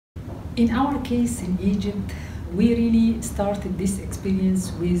In our case in Egypt, we really started this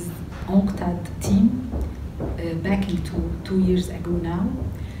experience with UNCTAD team back in two years ago now.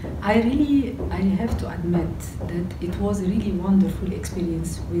 I have to admit that it was a really wonderful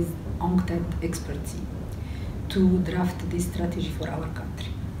experience with UNCTAD expert team to draft this strategy for our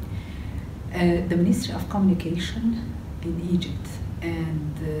country. The Ministry of Communication in Egypt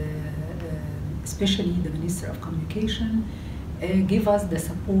and especially the Minister of Communication give us the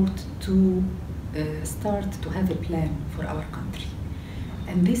support to start to have a plan for our country.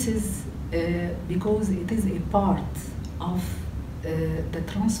 And this is because it is a part of the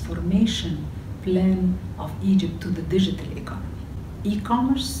transformation plan of Egypt to the digital economy.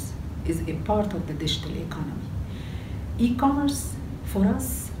 E-commerce is a part of the digital economy. E-commerce for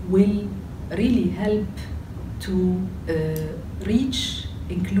us will really help to reach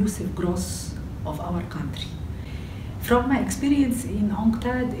inclusive growth of our country. From my experience in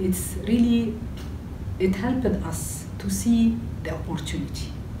UNCTAD, it helped us to see the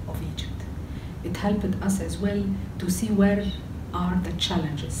opportunity of Egypt. It helped us as well to see where are the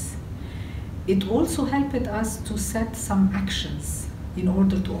challenges. It also helped us to set some actions in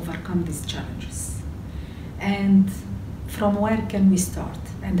order to overcome these challenges. And from where can we start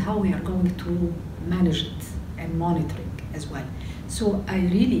and how we are going to manage it and monitoring as well. So I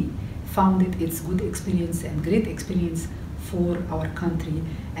really found it's good experience and great experience for our country,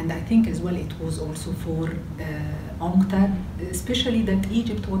 and I think as well it was also for UNCTAD, especially that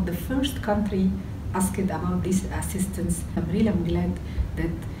Egypt was the first country asked about this assistance. I'm glad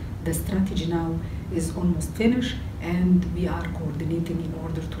that the strategy now is almost finished and we are coordinating in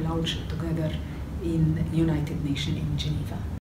order to launch it together in United Nations in Geneva.